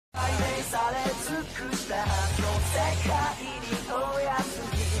What's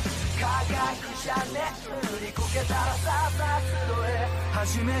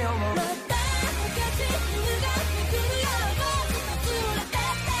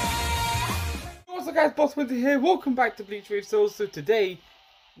up guys, Boss Winter here, welcome back to Bleach with Souls. So today,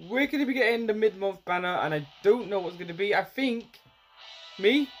 we're going to be getting the mid-month banner, and I don't know what's going to be. I think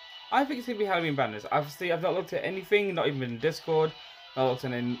it's going to be Halloween banners. Obviously, I've not looked at anything, not even in Discord, not looked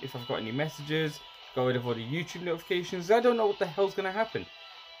at if I've got any messages, got rid of all the YouTube notifications. I don't know what the hell's going to happen.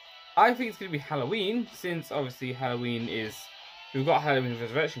 I think it's going to be Halloween, since obviously Halloween is, we've got Halloween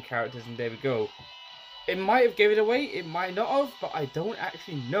Resurrection characters, and there we go. It might have given it away, it might not have, but I don't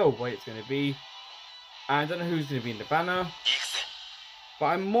actually know what it's going to be. I don't know who's going to be in the banner, but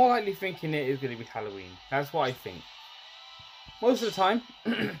I'm more likely thinking it is going to be Halloween. That's what I think. Most of the time,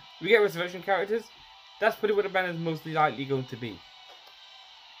 we get resurrection characters. That's probably what the banner is mostly likely going to be.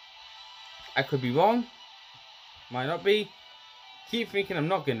 I could be wrong. Might not be. Keep thinking I'm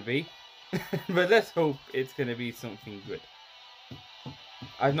not going to be. But let's hope it's going to be something good.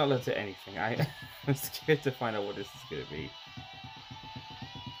 I've not looked at anything. I'm scared to find out what this is going to be.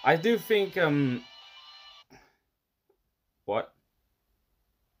 I do think... What?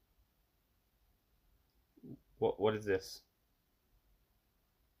 What is this?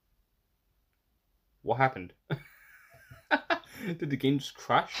 What happened? Did the game just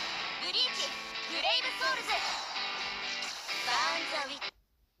crash?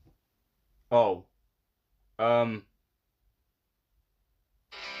 Oh.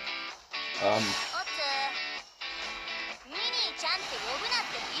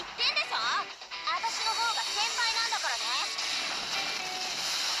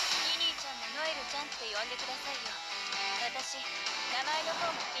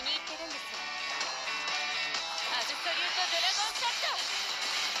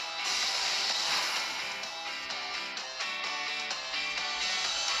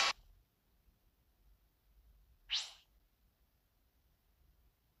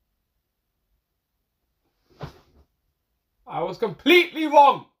 I was completely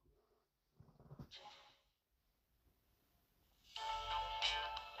wrong.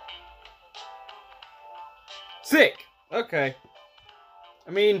 Sick. Okay.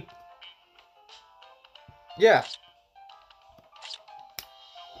 I mean, yeah.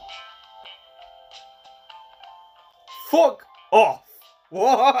 Fuck off.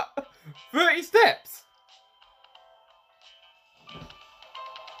 What? 30 steps.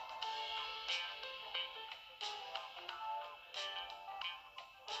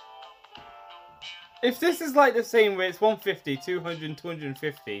 If this is like the same way, it's 150, 200,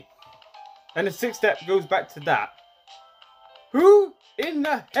 250, and the 6 step goes back to that, who in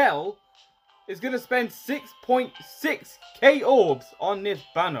the hell is going to spend 6.6k orbs on this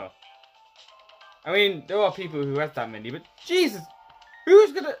banner? I mean, there are people who have that many, but Jesus, who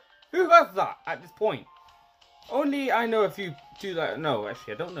has that at this point? Only I know a few, no,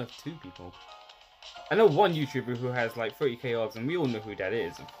 actually I don't know 2 people. I know one YouTuber who has like 30k orbs, and we all know who that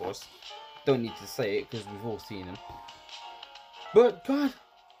is, of course. Don't need to say it because we've all seen him. But god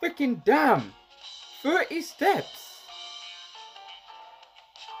freaking damn, 30 steps.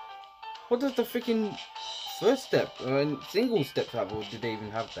 What does the freaking first step and single steps have, or did they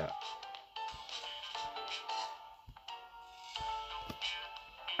even have that?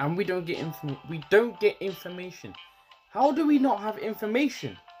 And we don't get information. How do we not have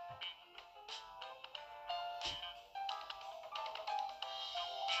information?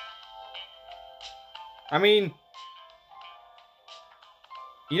 I mean,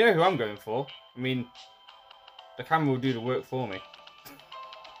 you know who I'm going for. I mean, the camera will do the work for me.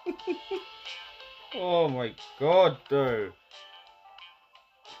 Oh my god, though.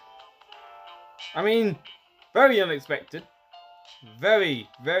 I mean, very unexpected. Very,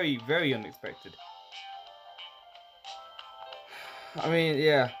 very, very unexpected. I mean,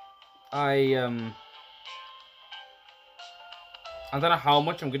 yeah. I don't know how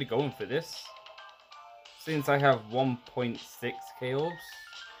much I'm going to go in for this. Since I have 1.6k orbs,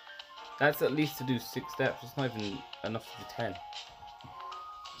 that's at least to do 6 steps. It's not even enough to do 10.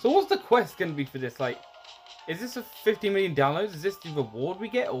 So what's the quest going to be for this? Like, is this a 50 million downloads? Is this the reward we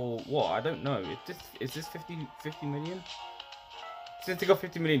get, or what? I don't know. Is this 50 million? Since they got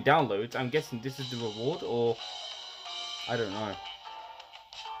 50 million downloads, I'm guessing this is the reward, or I don't know.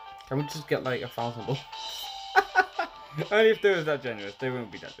 Can we just get like 1,000 orbs? Only if they was that generous. They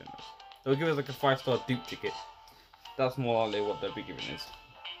won't be that generous. They'll give us like a 5-star dupe ticket. That's more likely what they'll be giving us.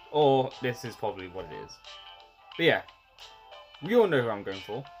 Or this is probably what it is. But yeah, we all know who I'm going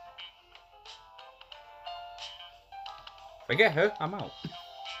for. If I get her, I'm out.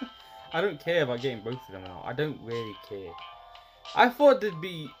 I don't care about getting both of them or not. I don't really care. I thought there'd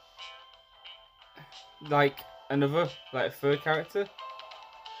be like another, like a third character.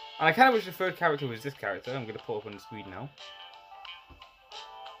 And I kind of wish the third character was this character. I'm going to put up on the screen now.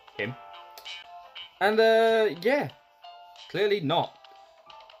 Him. And yeah. Clearly not.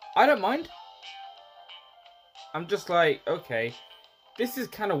 I don't mind. I'm just like, okay. This is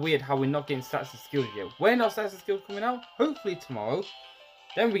kind of weird how we're not getting stats and skills yet. When are stats and skills coming out? Hopefully tomorrow.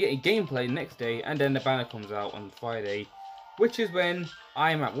 Then we get a gameplay next day. And then the banner comes out on Friday. Which is when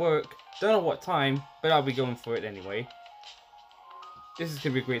I'm at work. Don't know what time. But I'll be going for it anyway. This is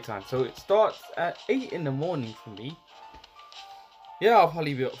going to be a great time. So it starts at 8 in the morning for me. Yeah, I'll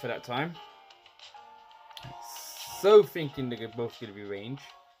probably be up for that time. So thinking they're both going to be range.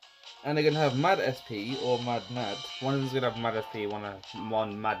 And they're going to have Mad SP or Mad Nad. One of them's going to have Mad SP,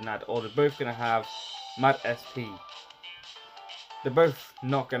 one Mad Nad. Or they're both going to have Mad SP. They're both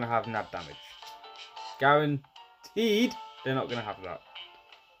not going to have Nad damage. Guaranteed they're not going to have that.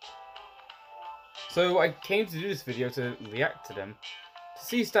 So I came to do this video to react to them. To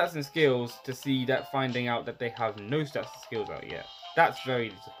see stats and skills, to see that finding out that they have no stats and skills out yet. That's very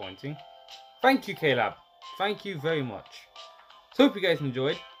disappointing. Thank you, K-Lab. Thank you very much. So hope you guys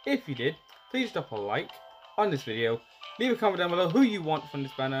enjoyed. If you did, please drop a like on this video. Leave a comment down below who you want from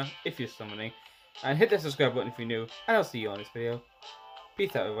this banner if you're summoning. And hit that subscribe button if you're new. And I'll see you on this video.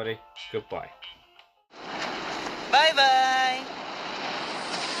 Peace out, everybody. Goodbye. Bye bye.